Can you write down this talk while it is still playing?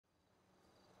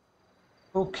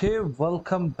Okay,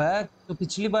 welcome back. तो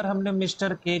पिछली बार हमने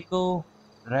मिस्टर के को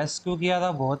रेस्क्यू किया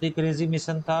था, बहुत ही क्रेजी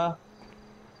मिशन था।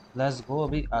 लेट्स गो,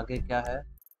 अभी आगे क्या है?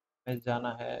 हमें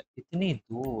जाना है इतनी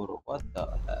दूर, what the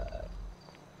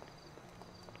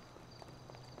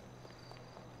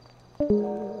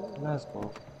let's go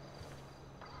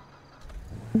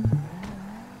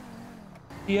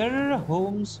here,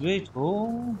 home sweet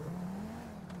home.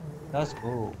 Let's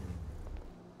go.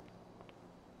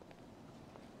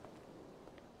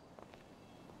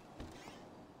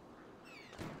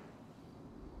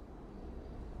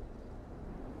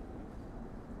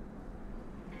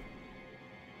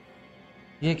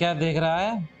 ये क्या देख रहा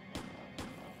है?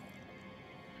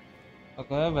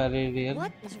 Okay, very real.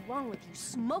 What is wrong with you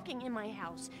smoking in my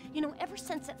house? You know, ever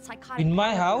since that psychotic in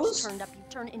my pal of yours house? turned up,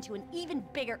 you've turned into an even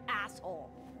bigger asshole.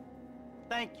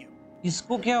 Thank you.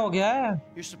 इसको क्या हो गया है?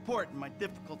 Your support in my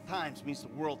difficult times means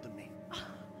the world to me.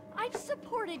 I've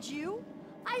supported you.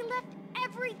 I left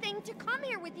everything to come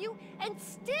here with you, and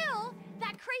still,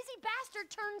 that crazy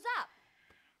bastard turns up.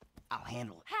 I'll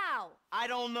handle it. How? I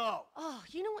don't know. Oh,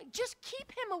 you know what? Just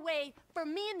keep him away from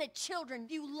me and the children,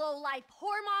 you low-life,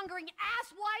 whoremongering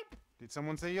asswipe. Did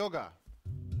someone say yoga?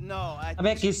 No, I अबे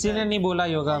think she किसी ने said नहीं बोला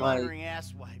योगा भाई। whoremongering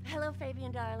asswipe. Hello,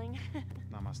 Fabian, darling.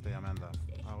 Namaste, Amanda.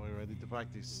 Are we ready to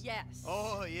practice? Yes.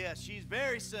 Oh, yeah, she's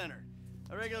very centered.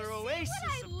 A regular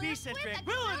oasis of peace and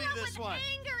tranquility, this one.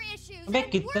 Anger issues. अबे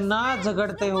and कितना we're friends.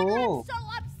 झगड़ते No wonder हो? I'm so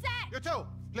upset. You too,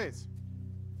 please.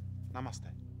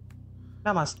 Namaste.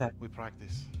 नमस्ते। We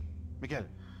practice. Miguel,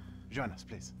 join us,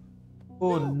 please.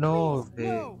 Oh no please, way,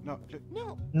 No.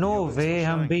 No. No Yoga is way, for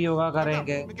हम sharing. भी yoga Come,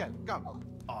 करेंगे। Miguel, come.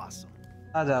 Awesome.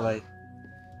 आजा भाई।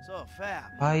 So,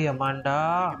 Fab, भाई Amanda,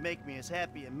 if you can make me as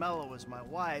happy and mellow as my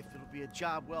wife, it'll be a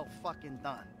job well fucking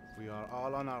done. We are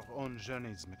all on our own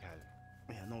journeys, Miguel.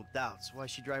 Yeah, no doubts. Why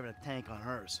is she driving a tank on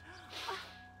hers?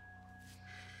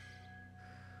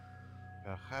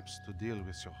 Perhaps to deal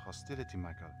with your hostility,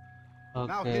 Michael.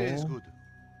 Now okay. here is good.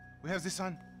 We have the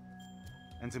sun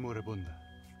and the moribunda.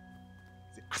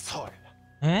 The asshole.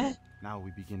 हैं? Now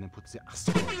we begin and put the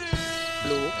asshole.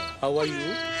 Hello, how are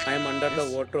you? I am under the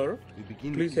water. We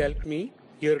begin. Please help me.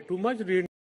 Here too much rain.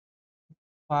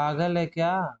 पागल है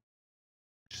क्या?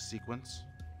 Sequence.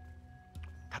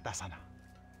 Katasana.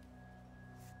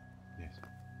 Yes.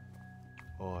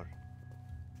 Or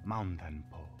mountain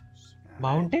pose.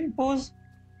 Mountain pose?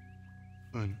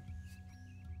 Un,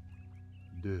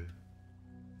 deux,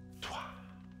 trois.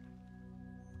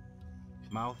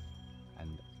 Mouth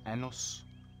and anus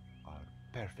are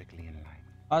perfectly in line.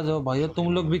 आ जाओ भाइयों,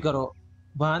 तुम लोग भी करो।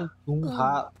 One तुम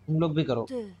हाँ, तुम लोग भी करो।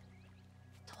 Deux,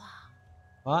 trois.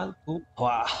 वन टू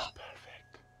वाह।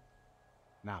 Perfect.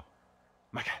 Now,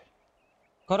 Michael.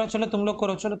 करो, चलो तुम लोग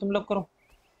करो, चलो तुम लोग करो,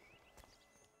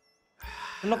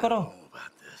 चलो करो। I don't know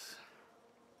about this.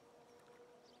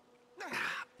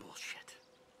 Bullshit.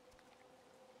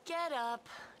 Get up.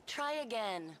 Try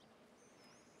again.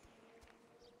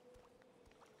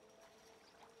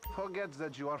 Forget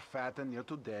that you are fat and near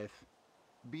to death.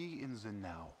 Be in the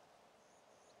now.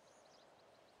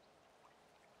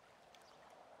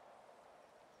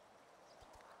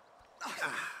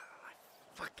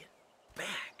 Fucking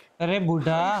back. अरे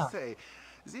बूढ़ा, Say,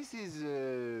 this is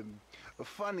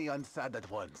funny and sad at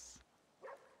once.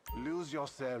 Lose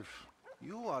yourself.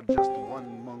 You are just one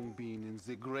mung bean in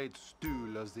the great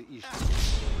stool of the East.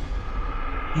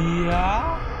 क्या?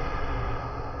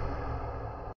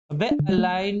 अबे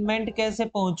alignment कैसे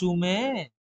पहुंचूं मैं?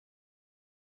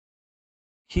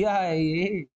 क्या है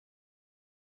ये?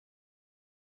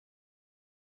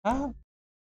 हाँ?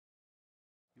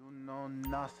 You know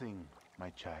nothing, my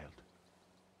child.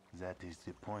 That is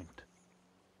the point.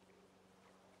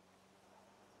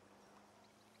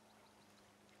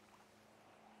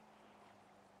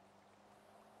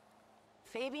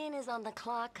 Fabian is on the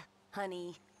clock,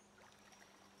 honey.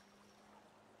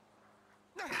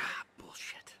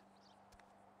 Bullshit.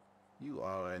 You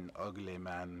are an ugly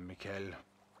man, Mikhail.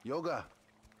 Yoga,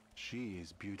 she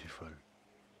is beautiful.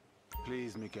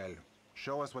 Please, Mikhail,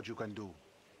 show us what you can do.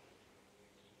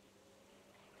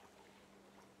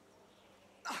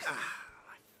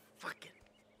 Fucking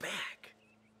back.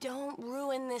 Don't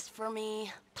ruin this for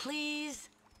me, please.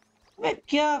 मैं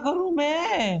क्या करूं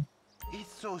मैं?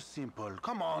 It's so simple.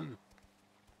 Come on.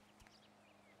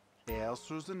 Air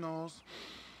through the nose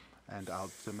and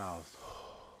out the mouth.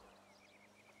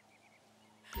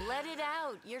 Let it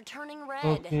out. You're turning red.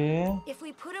 Okay, If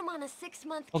we put him on a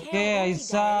 6-month okay, kale-only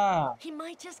ऐसा। diet, he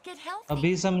might just get healthy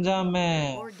अभी समझा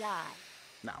मैं। or die.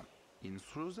 Now, in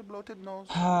through the bloated nose,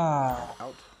 हाँ,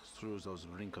 out through those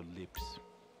wrinkled lips.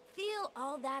 feel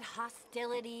all that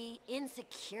hostility,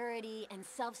 insecurity, and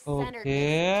self-centeredness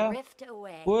Okay. drift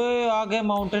away. ओए आ गए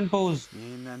mountain pose.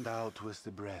 In and out with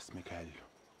the breath, Mikhail.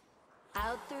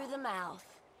 Out through the mouth.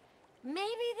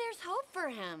 Maybe there's hope for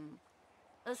him.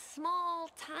 A small,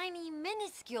 tiny,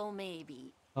 minuscule maybe.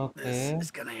 Okay. This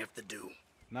is gonna have to do.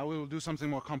 Now we will do something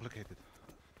more complicated.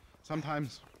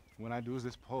 Sometimes, when I do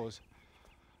this pose,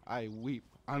 I weep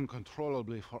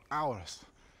uncontrollably for hours.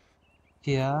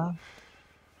 क्या?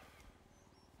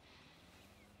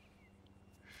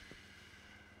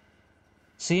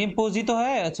 Same pose ही तो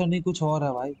है. अच्छा नहीं कुछ और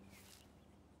है भाई.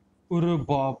 अरे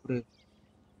बाप रे.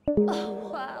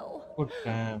 Wow. Oh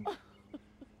damn.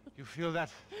 You feel that?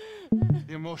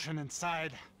 The emotion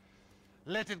inside.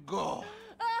 Let it go.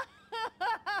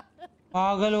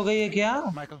 पागल हो गई है क्या?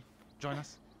 Michael, join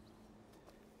us.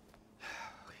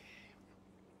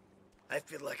 I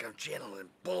feel like I'm channeling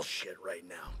bullshit right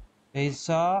now.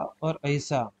 ऐसा और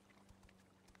ऐसा.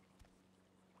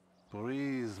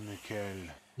 Breathe, Mikhail.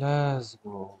 Let's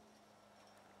go.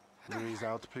 Breathe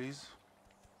out, please.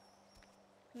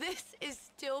 This is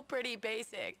still pretty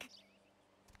basic.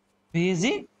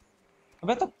 Basic?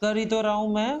 अबे तो कर ही तो रहा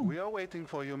हूँ मैं. We are waiting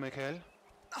for you, Mikhail.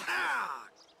 Ah,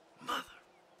 mother.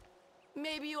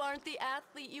 Maybe you aren't the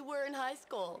athlete you were in high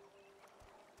school.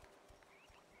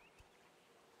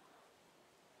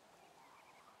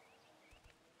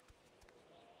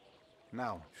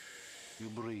 Now, you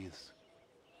breathe.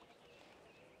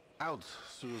 Out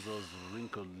through those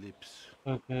wrinkled lips.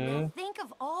 Okay. Now think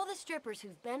of all the strippers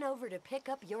who've been over to pick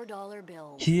up your dollar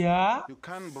bills. क्या? You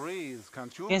can breathe,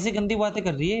 can't you? कैसी गंदी बातें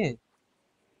कर रही है?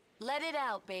 Let it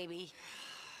out, baby.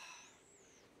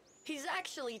 He's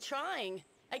actually trying.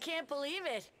 I can't believe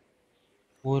it.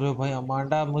 अरे भाई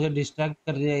Amanda मुझे डिस्ट्रैक्ट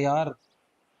कर रही है यार.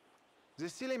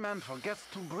 This silly man forgets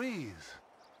to breathe.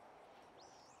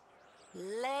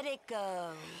 Let it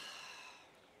go.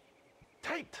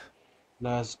 Tight.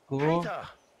 Let's go. Tighter.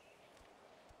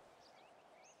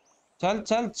 चल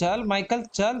चल चल माइकल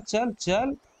चल चल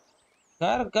चल.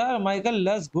 कर कर Michael.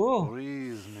 Let's go.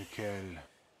 Breathe, Mikhail.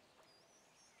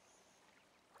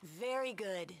 Very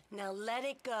good. Now let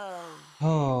it go.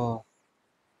 Oh.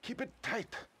 Keep it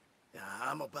tight. Yeah,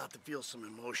 I'm about to feel some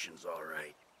emotions, all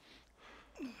right.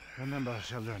 Remember,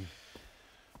 children,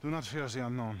 do not fear the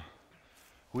unknown.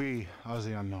 We are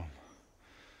the unknown.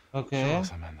 Okay. Show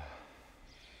us, Amanda.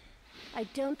 I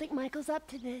don't think Michael's up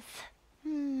to this.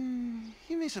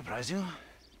 He may surprise you.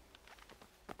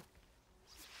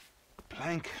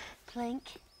 Plank. Plank.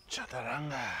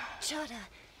 Chaturanga. Chota.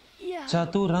 Yeah.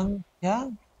 चतुरंग क्या?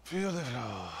 Feel the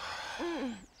flow.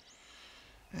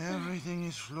 Everything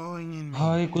is flowing in me.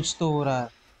 भाई कुछ तो हो रहा है.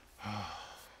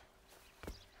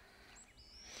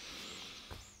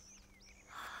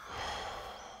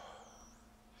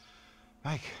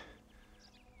 Mike,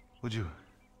 would you?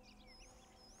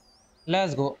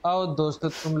 Let's go. आओ दोस्तों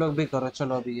तुम लोग भी करो.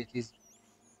 चलो अभी ये चीज.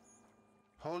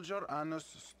 Hold your anus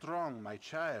strong, my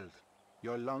child.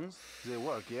 Your lungs, they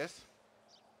work, yes?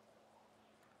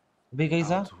 अभी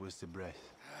कैसा? Out with the breath.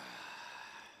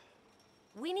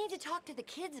 We need to talk to the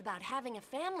kids about having a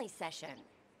family session.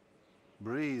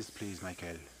 Breathe, please,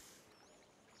 Michael.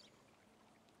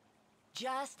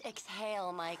 Just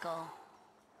exhale, Michael.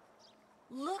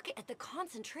 Look at the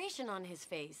concentration on his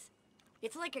face.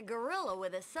 It's like a gorilla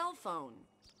with a cell phone.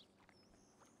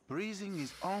 Breathing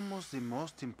is almost the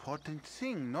most important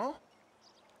thing, no?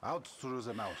 Out through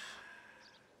the mouth.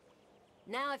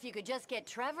 Now if you could just get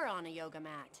Trevor on a yoga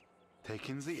mat. Take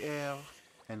in the air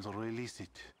and release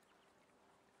it.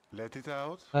 Let it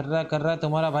out. कर रहा है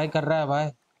तुम्हारा भाई कर रहा है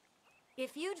भाई.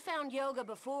 If you'd found yoga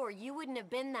before, you wouldn't have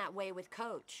been that way with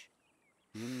Coach.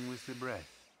 In with the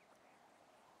breath.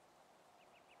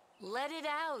 Let it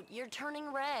out. You're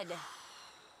turning red.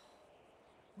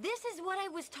 This is what I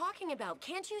was talking about.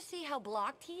 Can't you see how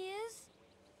blocked he is?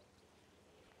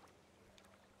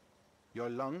 Your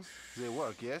lungs, they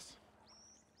work, yes?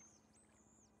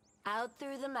 Out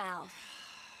through the mouth.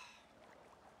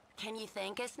 Can you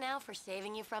thank us now for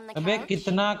saving you from the अबे couch?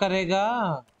 कितना करेगा?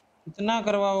 कितना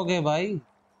करवाओगे भाई?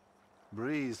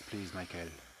 Breathe, please,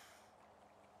 Michael.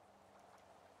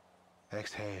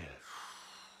 Exhale.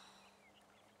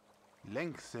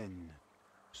 Lengthen.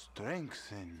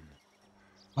 Strengthen.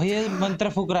 भाई ये मंत्र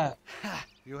फूक रहा है.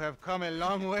 You have come a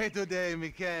long way today,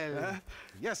 Michael.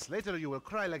 Yes, later you will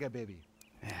cry like a baby.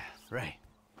 Yeah, right.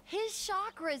 His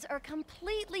chakras are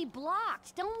completely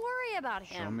blocked. Don't worry about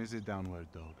him. Show me the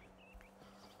downward dog.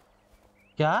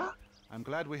 क्या? I'm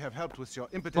glad we have helped with your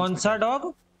impotence. कौन सा Michael.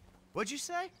 dog? What'd you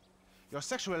say? Your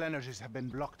sexual energies have been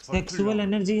blocked for too Sexual long.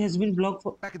 energy has been blocked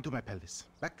for. Back into my pelvis.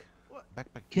 Back. Back.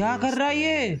 क्या कर रहा है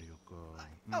ये? There you go.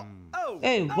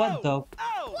 Hey, what the?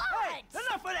 What?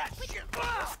 Enough of that shit!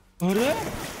 अरे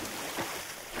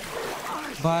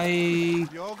भाई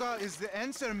Yoga is the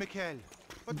answer, Mikhail.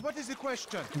 But what is the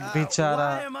question? बेचारा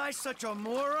Why am I such a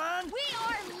moron? We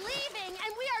are leaving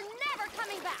and we are never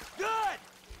coming back. Good!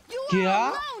 You क्या?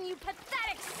 are alone, you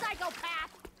pathetic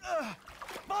psychopath.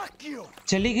 Fuck you!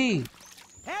 चली गई.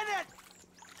 And that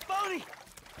phony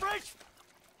French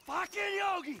fucking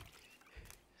yogi!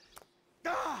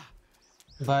 Ah!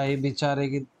 भाई बेचारे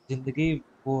की जिंदगी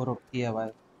वो रुकी है भाई.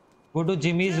 Go to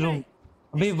Jimmy's room.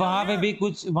 अभी वहाँ पे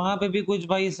भी कुछ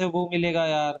भाई से वो मिलेगा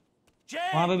यार.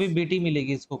 वहाँ पे भी James! बेटी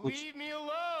मिलेगी इसको कुछ. Leave me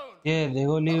alone. ये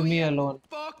देखो leave me alone.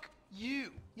 Fuck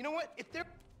you. You know what? If they're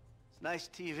It's nice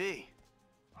TV.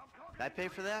 Did I pay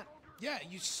for that? yeah,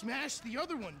 you smashed the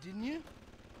other one, didn't you?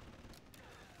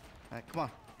 All right, come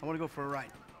on. I want to go for a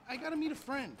ride. I gotta meet a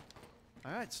friend.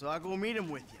 All right, so I'll go meet him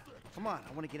with you. Come on,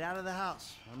 I want to get out of the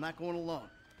house. I'm not going alone.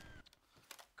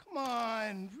 Come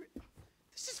on.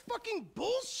 This is fucking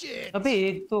bullshit. अबे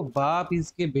एक तो बाप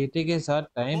इसके बेटे के साथ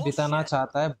time बिताना Bullshit.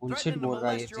 चाहता है. बुलशिट Threatening to बोल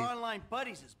रहा है ये molest your चीज. online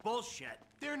buddies is bullshit.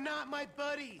 They're not my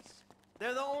buddies.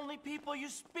 They're the only people you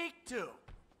speak to.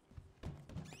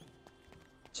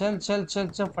 चल चल चल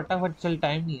चल फटाफट चल.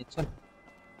 टाइम नहीं है. चल.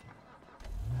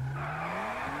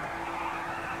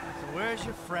 So where's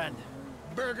your friend?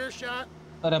 Burger shot.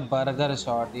 अरे बर्गर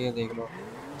शॉट ये देख लो.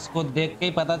 इसको देख के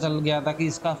ही पता चल गया था कि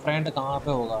इसका फ्रेंड कहाँ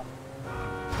पे होगा.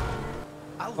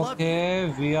 I love you.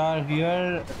 Okay, we are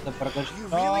here at the burger You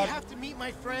really shop. have to meet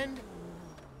my friend?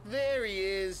 There he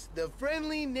is, the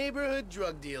friendly neighborhood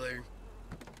drug dealer.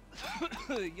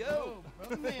 Yo,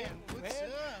 Oh man, what's up?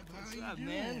 How what's you up, doing?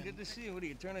 man? Good to see you. What are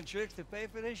you turning tricks to pay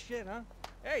for this shit, huh?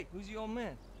 Hey, who's your old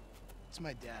man? It's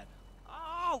my dad.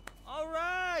 Oh, all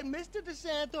right, Mr.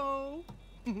 DeSanto.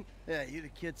 Yeah, you the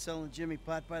kid selling Jimmy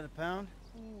pot by the pound?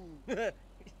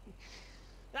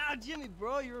 Ah, Jimmy,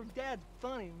 bro, your dad's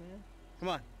funny, man. Come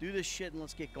on, do this shit and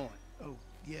let's get going. Oh,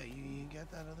 yeah, you got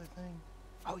that other thing?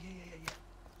 Oh, yeah.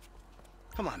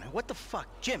 Come on, man. What the fuck?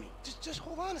 Jimmy. Just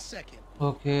hold on a second.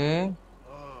 Okay.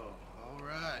 Oh, all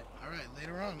right,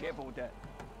 later on. Careful with that.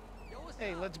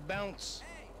 Hey, let's bounce.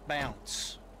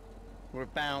 Bounce. We're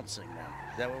bouncing now.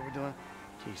 Is that what we're doing?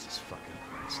 Jesus fucking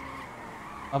Christ.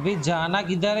 अभी जाना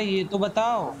किधर है ये तो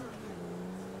बताओ.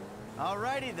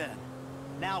 Alrighty then.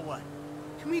 Now what?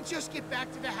 Can we just get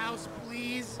back to the house,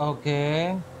 please?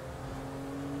 Okay.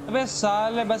 अबे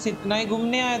साले बस इतना ही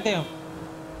घूमने आए थे हम.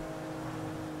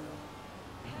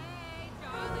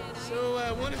 So,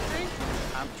 want to drink?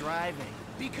 I'm driving.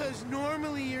 Because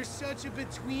normally you're such a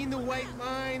between the white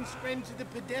lines, friend to the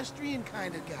pedestrian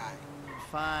kind of guy.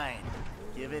 Fine.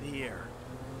 Give it here.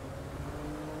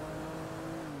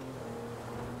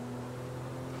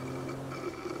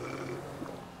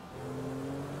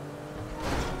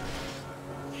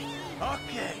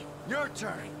 Okay, your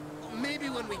turn. Maybe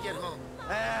when we get home.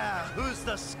 Ah, who's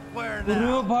the square अरे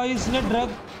now? भाई इसने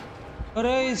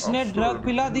drug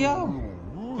पिला दिया.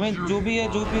 मैं जो भी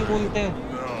बोलते हैं.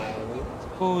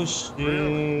 Oh shit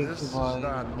भाई.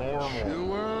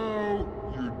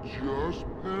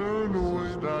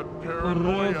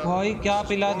 अरे भाई क्या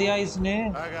पिला दिया इसने.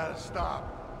 I gotta stop.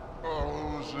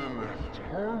 Oh, listen, it's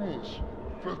harmless.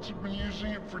 Vets have been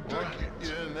using it for decades.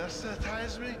 You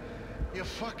anesthetize me? You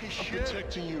fucking I'm shit.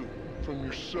 protecting you from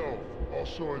yourself.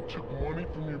 Also, I took money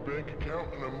from your bank account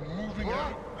and I'm moving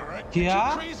out. All right? क्या?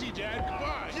 Crazy, Dad.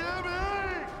 Goodbye.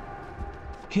 Jimmy!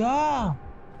 क्या?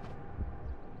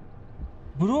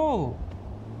 Bro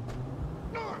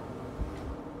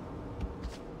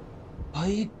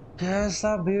भाई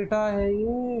कैसा बेटा है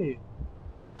ये.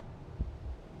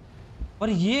 और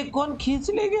ये कौन खींच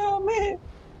ले गया हमें.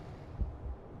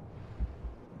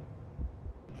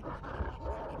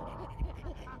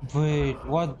 Wait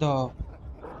what the.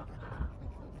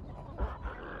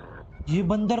 ये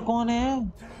बंदर कौन है.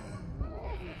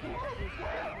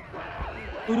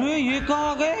 अरे ये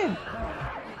कहाँ गए.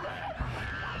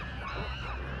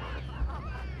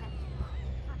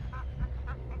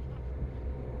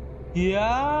 या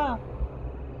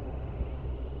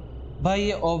भाई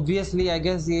ये ऑब्वियसली आई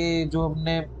गेस ये जो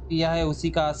हमने पिया है उसी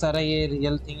का असर है. ये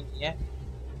रियल थिंग नहीं है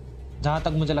जहां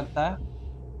तक मुझे लगता है.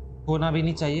 होना भी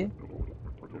नहीं चाहिए.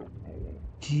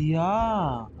 क्या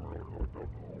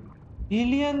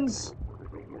एलियंस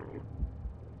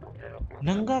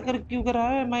नंगा कर क्यों करा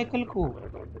है माइकल को.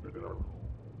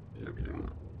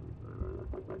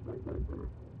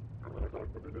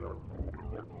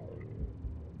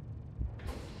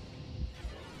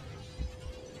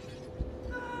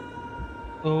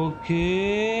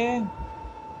 Okay.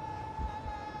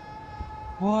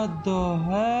 What the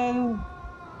hell?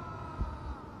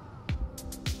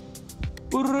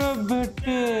 अरे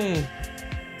बेटे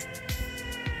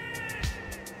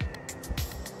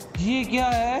ये क्या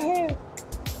है?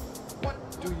 What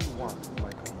do you want,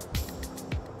 Michael?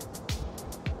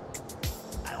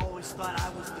 I always thought I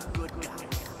was the good guy.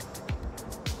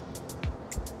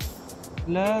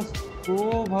 Plus O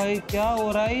भाई क्या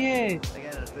हो रहा है ये? I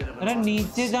got a bit of an अरे awkward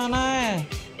नीचे जाना है।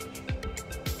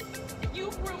 You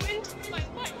ruined my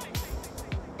life.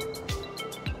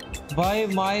 भाई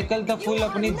माइकल तो फुल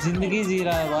अपनी जिंदगी जी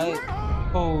रहा है भाई।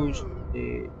 होश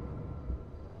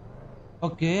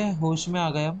ओके होश में आ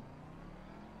गए हम।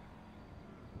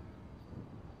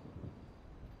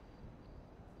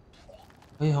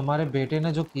 भाई हमारे बेटे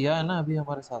ने जो किया है ना अभी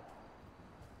हमारे साथ।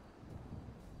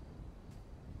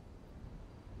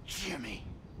 Jimmy,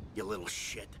 you little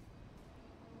shit.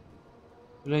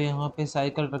 चलो यहाँ पे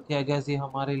साइकिल रखी गया ये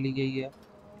हमारे लिए ही है।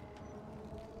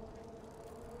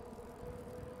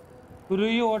 फिर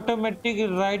ये ऑटोमेटिक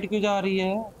राइट क्यों जा रही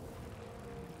है?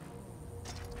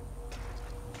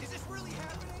 Is this really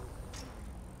happening?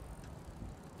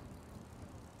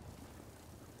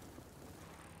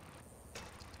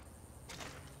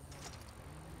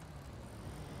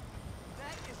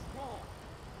 That is wrong.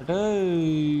 अरे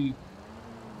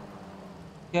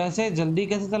कैसे जल्दी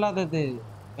कैसे चलाते थे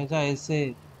ऐसा ऐसे?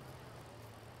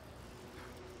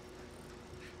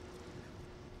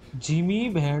 जिमी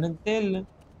भेड़ तेल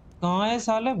कहाँ है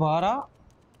साले? बारह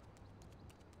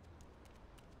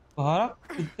बारह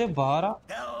कितने? बारह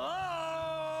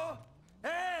Hello?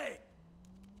 Hey!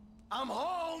 I'm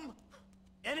home.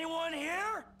 Anyone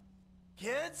here?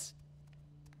 Kids?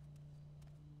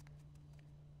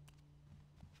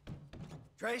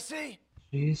 Tracy?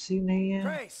 रेसी नहीं है,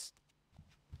 Trace?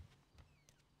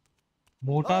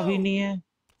 मोटा भी नहीं है।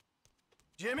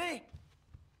 Jimmy?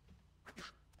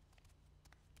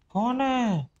 कौन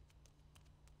है?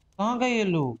 कहाँ गए ये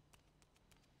लोग?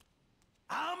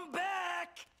 I'm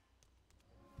back!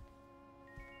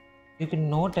 एक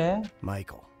नोट है।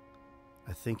 Michael,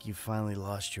 I think you finally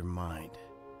lost your mind.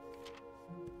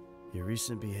 Your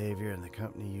recent behavior and the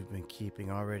company you've been keeping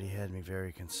already had me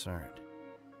very concerned.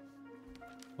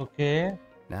 Okay.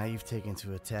 Now you've taken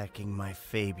to attacking my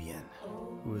Fabian,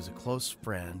 who is a close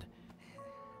friend,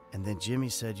 and then Jimmy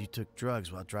said you took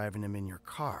drugs while driving him in your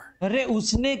car. अरे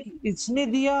इसने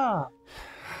दिया।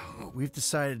 We've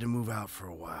decided to move out for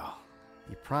a while.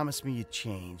 You promised me you'd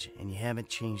change, and you haven't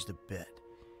changed a bit.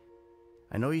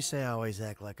 I know you say I always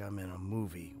act like I'm in a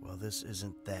movie. Well, this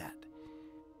isn't that.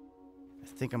 I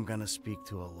think I'm gonna speak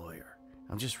to a lawyer.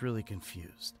 I'm just really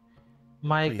confused.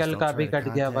 Michael का भी cut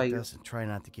गया भाई। And try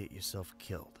not to get yourself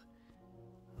killed.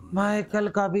 Michael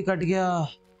का भी cut गया।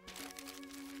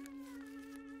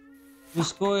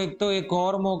 उसको एक तो एक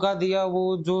और मौका दिया,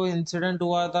 वो जो इंसिडेंट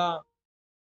हुआ था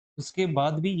उसके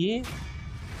बाद भी ये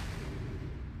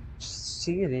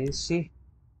शी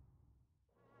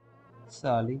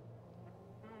साली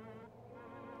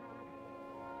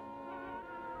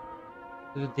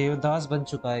तो देवदास बन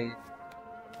चुका है ये।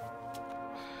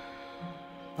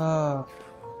 हाँ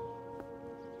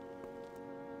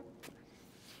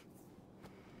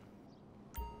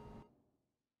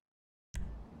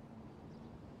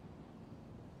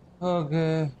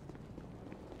ओके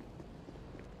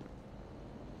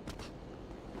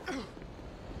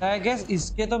आई गेस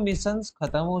इसके तो मिशंस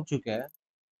खत्म हो चुके हैं।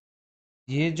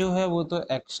 ये जो है वो तो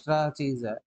एक्स्ट्रा चीज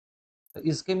है, तो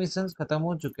इसके मिशंस खत्म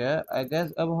हो चुके हैं। आई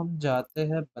गेस अब हम जाते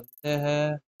हैं, बनते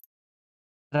हैं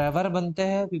ट्रेवर बनते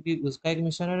हैं, क्योंकि उसका एक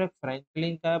मिशन है, एक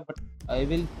फ्रैंकलिन का है, but I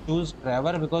will choose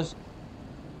Trevor because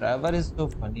Trevor is so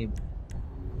funny.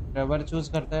 Trevor choose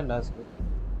करते हैं लास्ट।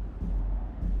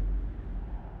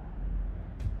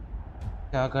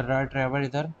 क्या कर रहा है ट्रेवर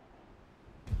इधर?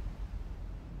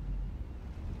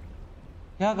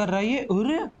 क्या कर रहा है ये?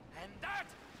 अरे And that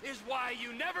is why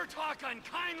you never talk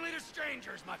unkindly to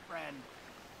strangers, my friend.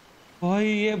 भाई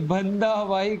ये बंदा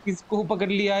भाई किसको पकड़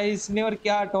लिया है इसने और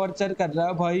क्या टॉर्चर कर रहा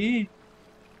है भाई।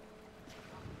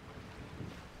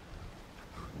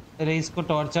 अरे इसको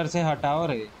टॉर्चर से हटाओ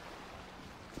रे।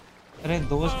 अरे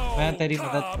दोस्त मैं तेरी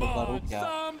मदद करूँ क्या?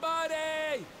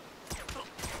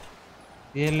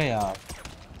 ये ले यार,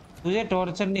 तुझे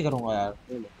टॉर्चर नहीं करूंगा यार।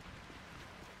 ले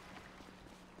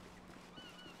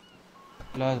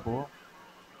ले वो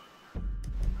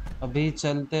अभी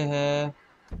चलते हैं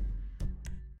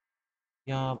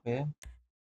यहाँ पे।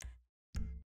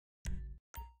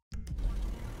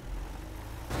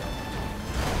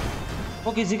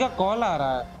 वो किसी का कॉल आ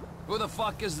रहा है। Who the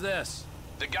fuck is this?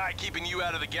 The guy keeping you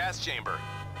out of the gas chamber.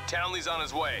 Townley's on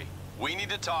his way. We need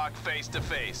to talk face to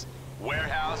face.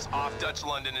 Warehouse off Dutch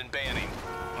London and Banning.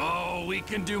 Oh, we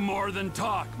can do more than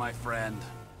talk, my friend.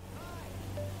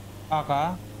 आका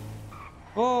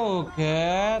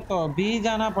okay, तो अभी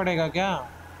जाना पड़ेगा क्या?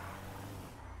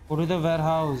 Go to the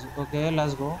warehouse. Okay,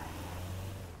 let's go.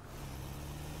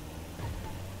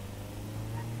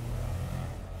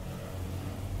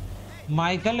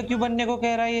 Michael क्यों बनने को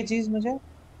कह रहा है ये चीज मुझे?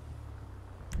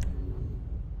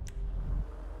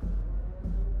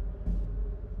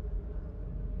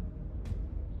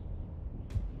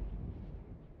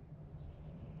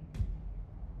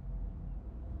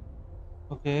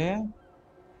 Okay.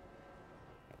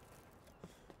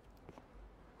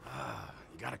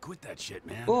 You gotta quit that shit,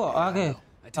 man. Oh, आगे.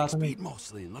 I take speed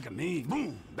mostly, and look at me.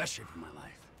 Boom! Best shape of my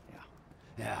life.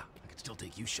 Yeah. I could still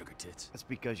take you, sugar tits. That's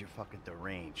because you're fucking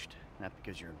deranged, not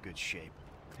because you're in good shape.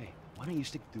 Hey, why don't you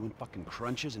stick to doing fucking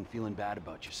crunches and feeling bad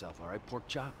about yourself, all right, pork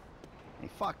chop? Hey,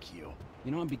 fuck you.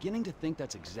 You know, I'm beginning to think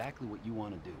that's exactly what you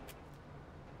want to do.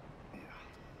 Yeah.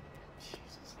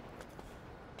 Jesus.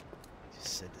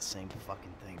 Just said the same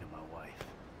fucking thing to my wife.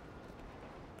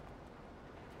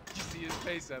 Did you see his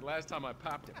face that last time I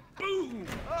popped it? Boom!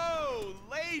 Oh,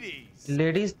 ladies!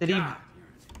 Ladies, तेरी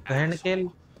बहन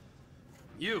के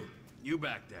You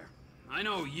back there. I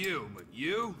know you, but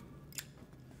you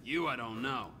I don't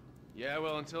know. Yeah,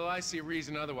 well, until I see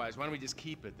reason otherwise, why don't we just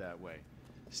keep it that way?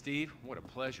 Steve, what a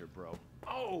pleasure, bro.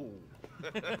 Oh!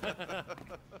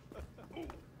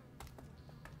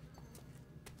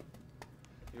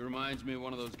 He reminds me of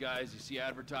one of those guys you see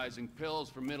advertising pills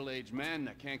for middle-aged men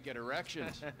that can't get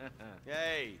erections.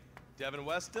 Hey, Devin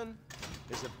Weston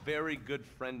is a very good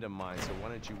friend of mine, so why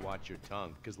don't you watch your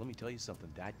tongue? Because let me tell you something,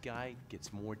 that guy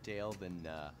gets more tail than,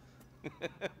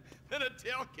 than a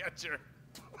tail catcher.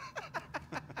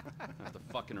 I have to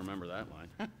fucking remember that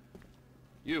line.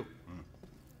 You.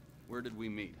 Where did we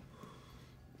meet?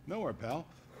 Nowhere, pal.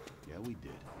 Yeah, we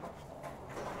did.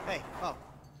 Hey, oh,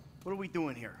 what are we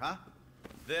doing here, huh?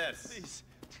 This. Please,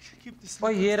 keep this. ओ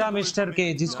ये रहा mister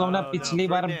के जिसको हमने पिछली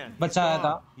बार बचाया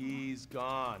था. He's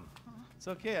gone. It's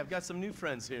okay, I've got some new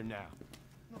friends here now.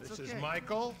 This is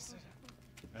Michael,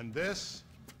 and this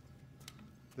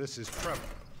is Trevor.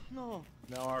 No.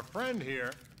 Now our friend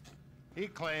here, he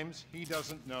claims he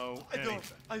doesn't know anything.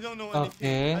 I don't know anything.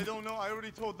 Okay. I don't know. I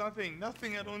already told nothing. I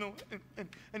don't know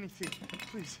anything.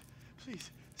 Please,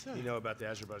 sir. You know about the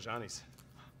Azerbaijanis?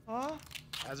 Huh?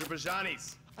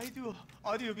 Azerbaijanis! I do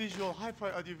audiovisual, hi-fi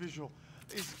audiovisual.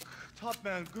 It's top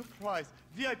man, good price,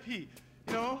 VIP.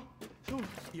 You know?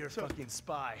 You're a fucking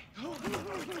spy.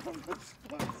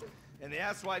 And the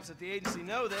asswipes at the agency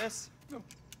know this. No.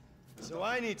 So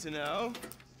I need to know,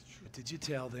 what did you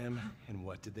tell them, and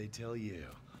what did they tell you?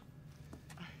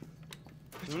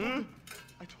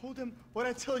 I told them what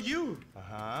I tell you.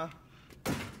 Uh-huh.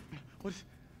 What?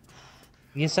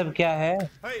 ये सब क्या है?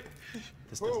 Hey.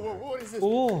 What is this?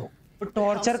 ओह, वो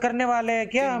torture करने वाले हैं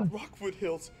क्या? In Rockwood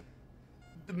Hills.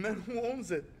 The man who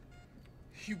owns it.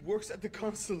 He works at the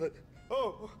consulate.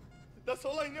 Oh, that's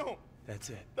all I know. That's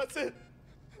it. That's it.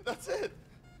 That's it.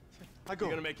 I go.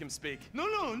 You're gonna make him speak. No.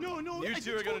 You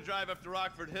two are gonna drive up to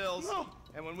Rockford Hills. No.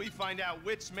 And when we find out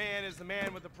which man is the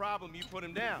man with the problem, you put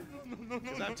him down. No.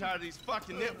 Because I'm tired of these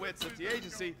fucking nitwits at the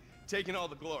agency taking all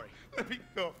the glory. Let me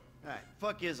go. All right,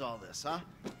 fuck is all this, huh?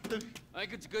 I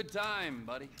think it's a good time,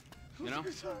 buddy. You know,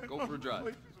 go for a drive. My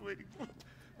wife is waiting for.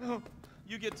 No.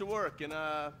 You get to work, and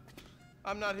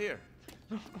I'm not here.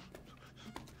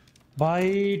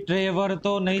 भाई Trevor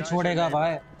तो नहीं छोड़ेगा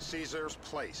भाई. Caesar's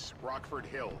Place, Rockford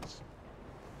Hills.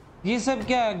 ये सब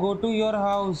क्या है? Go to your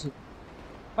house.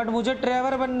 But मुझे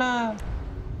ट्रेवर बनना है.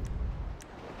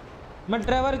 मैं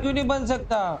ट्रेवर क्यों नहीं बन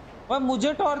सकता? भाई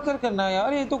मुझे टॉर्चर करना है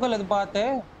यार, ये तो गलत बात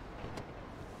है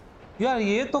यार,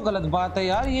 ये तो गलत बात है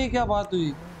यार. ये क्या बात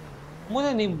हुई?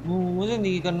 मुझे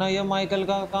नहीं करना ये माइकल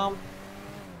का काम.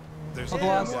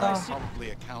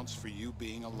 Probably accounts for you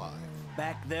being alive.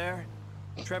 Back there,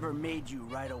 Trevor made you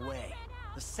right away.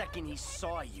 The second he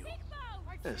saw you.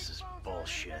 This is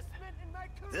bullshit.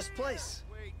 This place?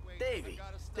 Davey,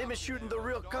 they've been shooting the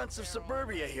real cunts of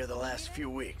suburbia here the last few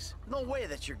weeks. No way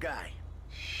that's your guy.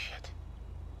 Shit.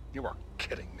 You are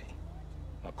kidding me.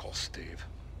 I'll call Steve.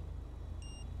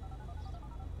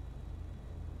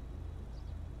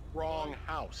 Wrong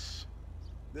house.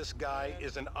 This guy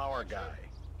isn't our guy.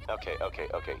 Okay.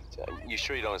 You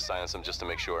sure you don't silence him just to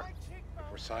make sure?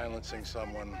 If we're silencing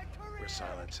someone, we're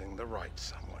silencing the right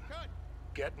someone.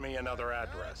 Get me another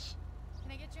address.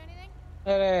 Can I get you anything?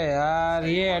 अरे यार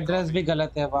ये address भी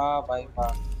गलत है. वाह भाई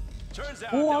वाह.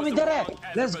 वो हम इधर है.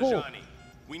 Let's go.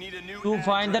 To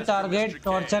find the target,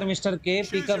 torture Mr. K,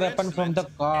 pick a weapon from the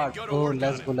cart. Oh,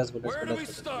 let's go. Where do we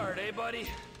start, eh, buddy?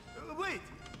 Wait.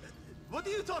 What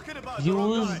are you talking about?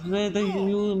 Use with the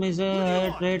you measure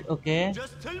heart rate. Okay.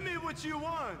 Just tell me what you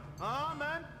want. Huh,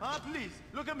 man? Please,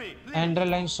 look at me. Please.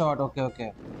 Underline shot. Okay, okay.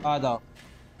 आ जाओ.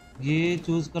 ये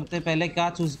choose करते पहले क्या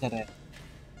choose करें?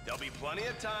 There'll be plenty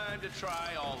of time to try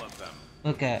all of them.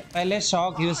 Okay. पहले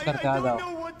shock use करते आ जाओ. I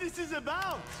don't know what this is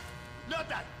about. Not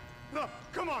that. No,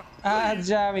 come on.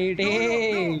 आजा बेटे.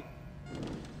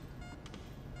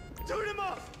 Turn him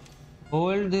off.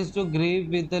 Hold this to grip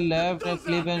with the left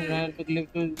clip and right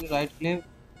clip to right clip.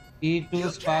 E to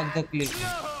spark the clip.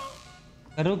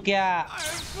 करूँ क्या?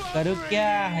 करूँ क्या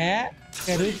है?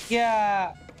 करूँ क्या?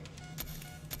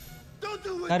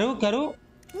 करूँ करूँ?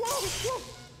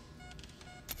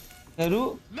 करूँ?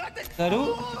 करूँ?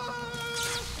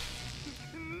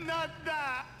 Not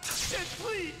that.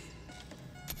 Please.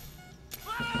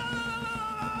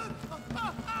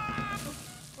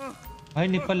 भाई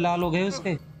निप्पल लाल हो गए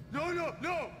उसके. No, no,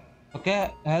 no. Okay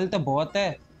health बहुत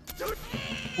है.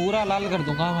 पूरा लाल कर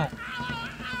दूंगा मैं.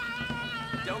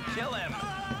 Don't kill him.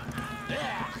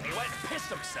 Yeah, he went and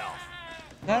pissed himself.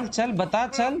 चल चल बता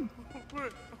चल.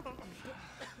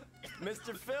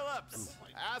 Mr. Phillips,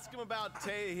 ask him about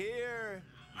Tahir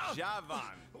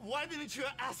Javan. Why didn't you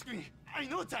ask me? I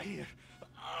know Tahir.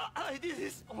 I did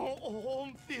his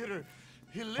home theater.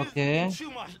 He lives in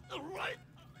Chumash, right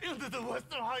into the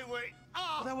Western Highway.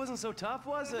 Well, that wasn't so tough,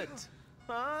 was it?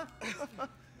 Huh?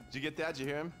 Did you get that? Did you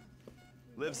hear him?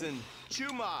 Lives in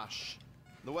Chumash,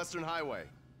 the Western Highway.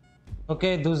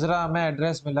 Okay, दूसरा हमें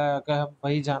address मिला है कि हम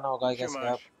वही जाना होगा कैसे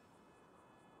आप.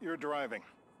 You're driving.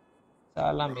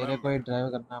 साला मेरे को ही ड्राइव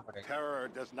करना पड़ेगा. Terror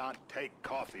does not take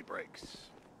coffee breaks.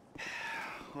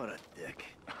 What a dick.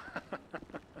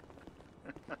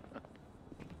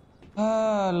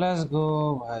 Let's go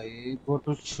भाई. Go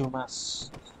to Chumash.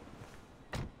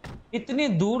 इतनी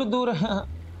दूर दूर.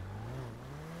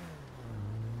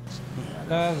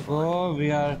 Let's go.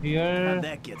 We are here. How'd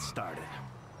that get started?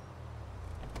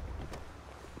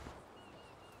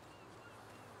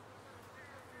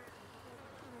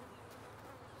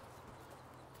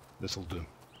 This'll do.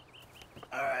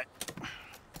 All right.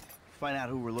 Find out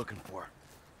who we're looking for.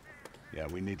 Yeah,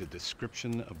 we need a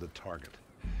description of the target.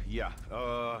 Yeah,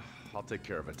 I'll take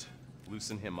care of it.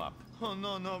 Loosen him up. Oh,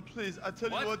 no, no, please. I tell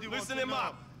you what you Loosen want to him know.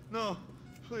 up. No,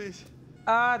 please.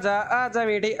 आजा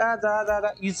बेटे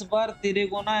आजा. इस बार तेरे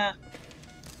को ना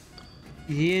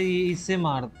ये इससे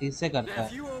मारते इससे करता है.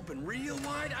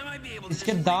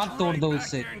 इसके दांत तोड़ दो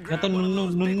उससे. या तो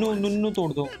नुन्नू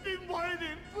तोड़ दो.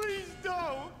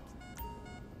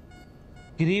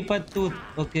 गिरीपत्तू.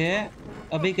 ओके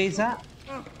अभी कैसा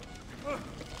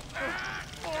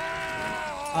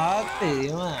आते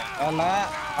अला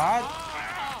आज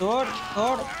तोड़.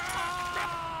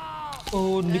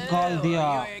 ओ निकाल दिया.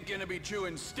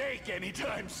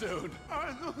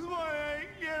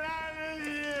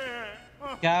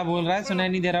 क्या बोल रहा है? सुनाई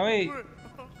नहीं दे रहा भाई.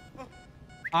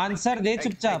 आंसर दे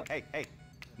चुपचाप. Hey.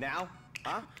 Now?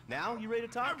 Huh? Now you ready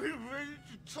to talk? I'm ready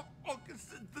to talk.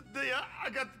 The day I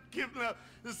got kidnapped,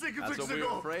 the second That's what we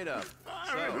were afraid of.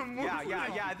 So,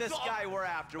 yeah. This guy we're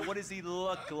after, what does he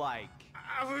look like?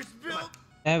 Average build.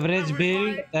 Average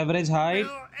build, average height,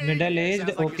 middle aged.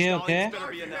 Okay.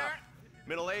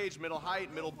 Middle age, middle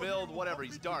height, middle build, whatever.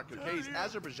 He's dark, okay? He's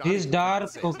Azerbaijani. He's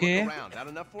dark, okay. That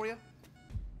enough for you?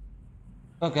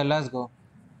 Okay, let's go.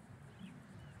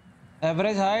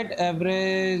 Average height,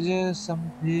 average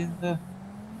something.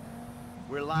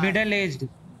 We're live. Middle aged.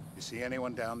 You see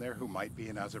anyone down there who might be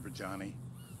an Azerbaijani?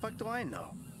 Fuck do I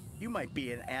know? You might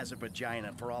be an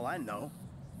Azerbaijani for all I know.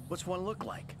 What's one look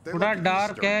like? थोड़ा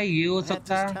dark है ये हो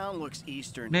सकता है. This town looks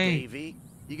eastern, नहीं. Davey.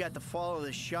 You got to follow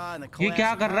the Shah and the ये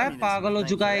क्या कर रहा है? पागल हो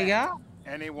चुका है क्या?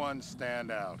 Anyone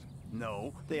stand out?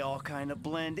 No, they all kind of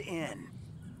blend in.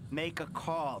 Make a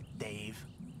call, Dave.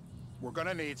 We're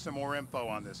gonna need some more info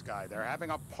on this guy. They're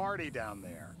having a party down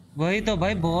there. वही तो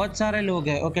भाई बहुत सारे लोग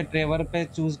हैं. ओके ट्रेवर पे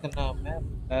choose करना है.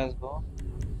 Let's go.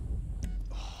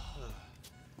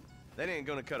 That ain't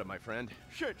gonna cut it, my friend.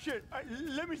 Shit.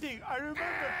 Let me think. I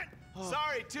remember.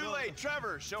 Sorry, too late.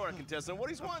 Trevor, show our contestant what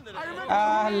he's won today.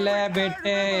 ले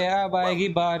बेटे अब आएगी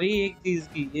बारी एक चीज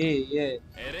की. ये.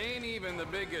 It ain't even the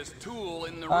biggest tool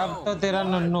in the अब तो तेरा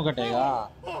नन्नू कटेगा.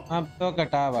 अब तो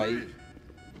कटा भाई.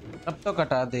 अब तो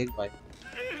कटा देख भाई.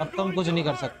 अब तुम कुछ नहीं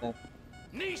कर सकते.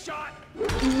 Knee shot.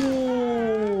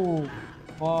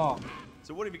 Wow.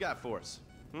 So what have you got for us?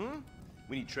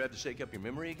 We need Trev to shake up your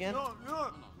memory again? No.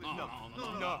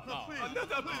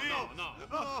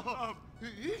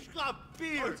 He's got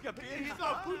beard. He's got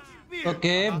beard.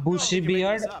 Okay, bushy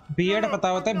beard. Beard पता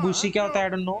होता है. Bushy क्या होता है? I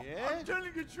don't know. I'm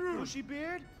telling you true. Bushy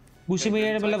beard? Bushy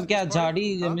beard मतलब क्या? झाड़ी.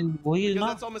 I mean वही ना.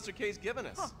 That's all Mr. K's given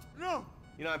us. No.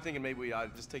 You know, I'm thinking maybe we ought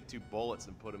to just take 2 bullets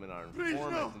and put them in our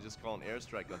informant and just call an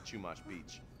airstrike on Chumash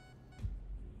Beach.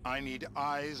 I need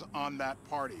eyes on that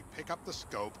party. Pick up the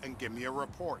scope and give me a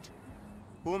report.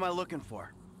 Who am I looking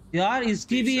for? यार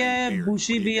इसकी भी है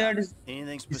bushy beard.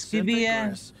 Anything इसकी भी specific है.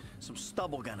 or is some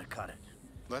stubble gonna cut it?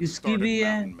 Let's start at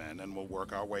mountain men and we'll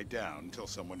work our way down until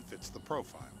someone fits the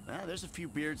profile. There's a few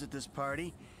beards at this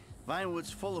party. Vinewood's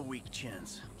full of weak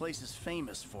chins. Place is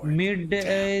famous for it.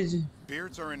 Mid-age.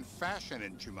 Beards are in fashion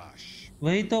in Chumash.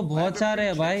 वही तो बहुत सारे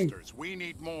हैं भाई. We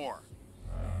need more.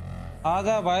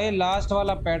 आजा भाई last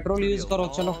वाला petrol use करो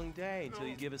चलो. Long day until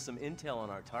you give us some intel on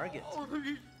our target.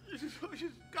 He's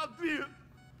got beard.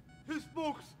 He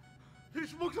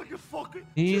smokes like a fucking.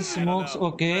 He smokes,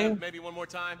 okay. Maybe one more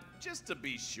time, just to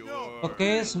be sure.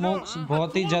 Okay, smokes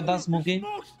बहुत ही ज़्यादा smoking.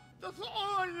 That's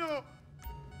all I know.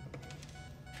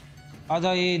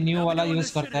 आजा ये new वाला use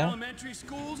करता है. Elementary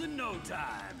schools in no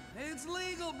time. It's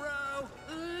legal, bro.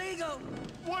 Legal.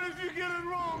 What if you get it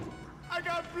wrong? I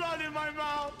got blood in my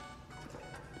mouth.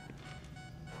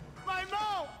 My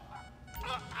mouth.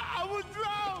 I was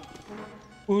drowned.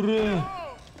 अरे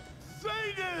Say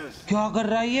this. क्या कर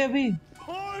रहा है ये अभी?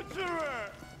 Torturer.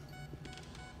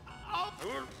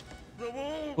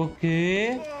 ओके.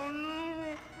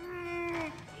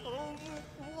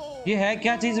 ये है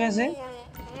क्या चीज वैसे?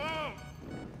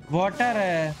 वाटर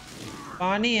है,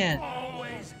 पानी है.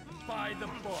 Always by the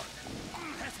book.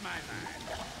 That's my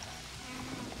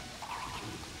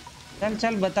man.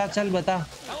 चल बता.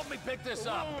 Help me pick this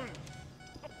up.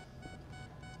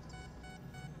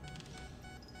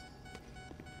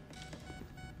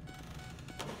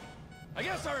 I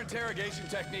guess our interrogation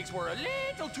techniques were a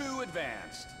little too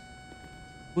advanced.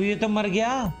 वो ये तो मर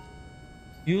गया.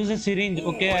 Use a syringe.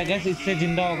 Okay, I guess इससे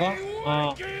जिंदा होगा.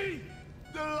 हाँ.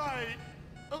 The light.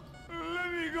 Let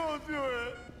me go through it.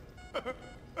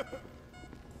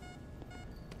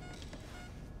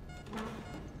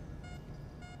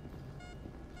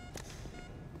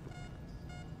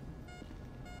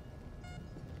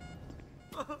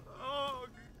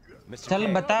 चल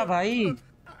बता भाई.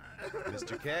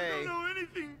 Mr. K. I don't know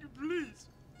anything, please.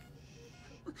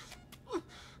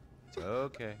 It's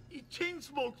okay. He chain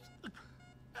smokes.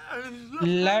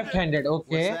 Left-handed,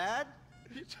 okay. What's that?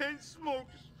 He chain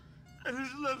smokes. And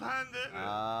he's left-handed.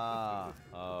 Ah,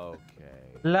 okay.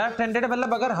 Left-handed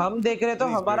मतलब अगर हम देख रहे तो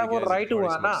हमारा वो right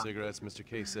हुआ ना. Cigarettes. Mr.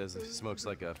 K says he smokes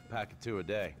like a pack of 2 a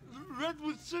day.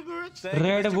 Redwood cigarettes?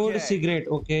 Redwood cigarette,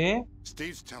 okay.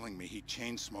 Steve's telling me he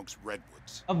chain smokes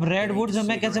redwoods. अब redwoods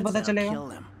हमें कैसे पता चलेगा? Kill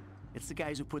him. It's the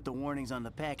guys who put the warnings on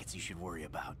the packets you should worry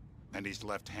about. And he's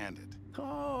left-handed.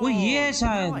 Oh, वो ये है now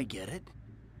शायद. I get it.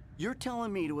 You're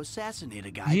telling me to assassinate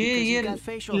a guy ये because he's got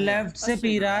facial hair, left से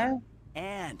P रहा है.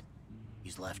 and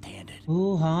he's left-handed.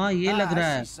 ओह हाँ ये लग रहा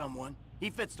I है. see someone. He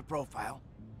fits the profile.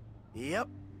 Yep,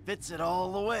 fits it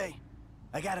all the way.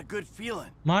 I got a good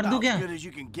feeling. मार दूँ क्या? As good as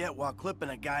you can get while clipping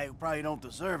a guy who probably don't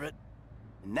deserve it.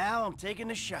 And now I'm taking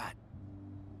a shot.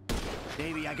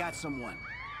 Davey, I got someone.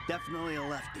 Definitely a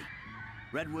lefty.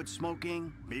 Redwood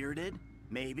smoking, bearded,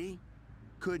 maybe,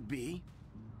 could be,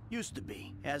 used to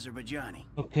be, Azerbaijani.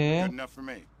 Okay. Good enough for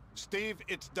me. Steve,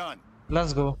 it's done.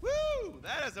 Let's go. Woo!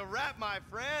 That is a wrap, my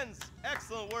friends.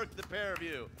 Excellent work, the pair of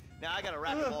you. Now I got a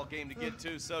racquetball game to get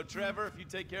to, so Trevor, if you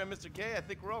take care of Mr. K, I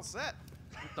think we're all set.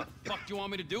 What the fuck do you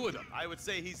want me to do with him? I would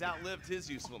say he's outlived his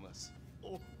usefulness.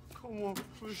 Oh, come on,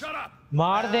 please. Shut up!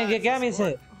 मार देंगे क्या हम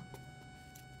इसे?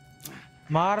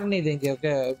 मार नहीं देंगे,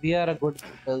 okay? We are a good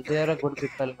people. They are a good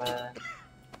people, man.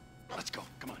 Let's go.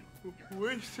 Come on.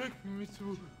 Where's taking me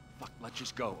to? Fuck, let's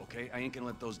just go, okay? I ain't gonna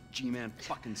let those G-man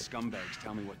fucking scumbags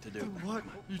tell me what to do. What?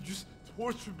 You just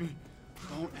tortured me.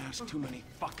 Don't ask too many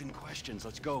fucking questions.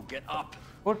 Let's go. Get up.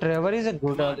 Oh, Trevor is a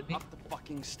good Come on, आदमी. up the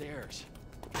fucking stairs.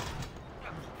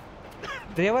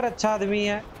 Trevor अच्छा आदमी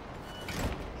है.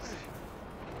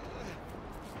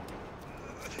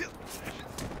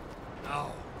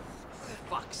 Oh, for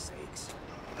fuck's sakes.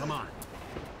 Come on.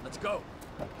 Let's go.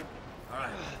 All right.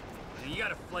 Now you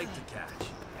got a flight to catch.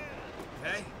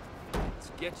 Okay? Let's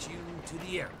get you to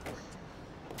the airport.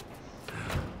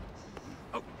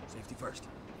 Oh, safety first.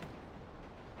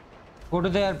 Go to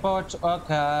the airport.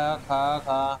 Okay.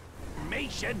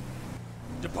 Formation.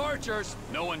 Departures.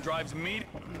 No one drives me.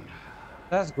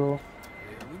 Let's go.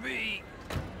 Here we be.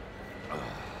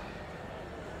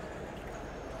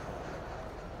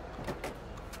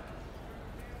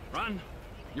 Run.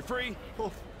 You're free.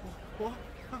 Oh, what?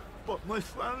 But my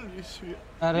family is here.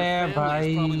 अरे Family's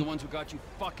probably the भाई. ones who got you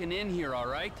fucking in here, all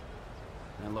right?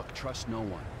 Now look, trust no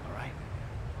one, all right?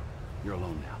 You're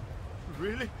alone now.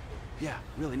 Really? Yeah,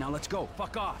 really. Now let's go.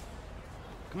 Fuck off.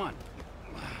 Come on.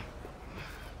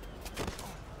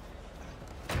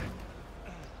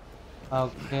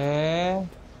 Okay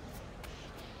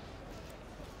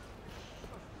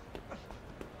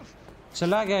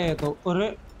चला गया ये तो। अरे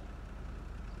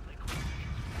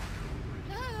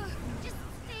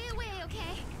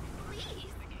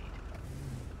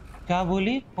क्या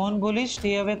बोली? कौन बोली?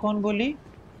 स्टे अवे कौन बोली?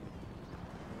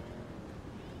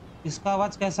 इसका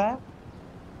आवाज कैसा है?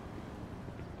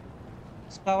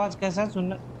 इसका आवाज कैसा है?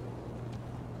 सुनना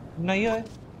नहीं है।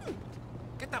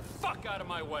 Get the fuck out of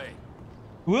my way.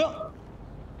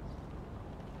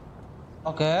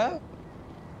 Okay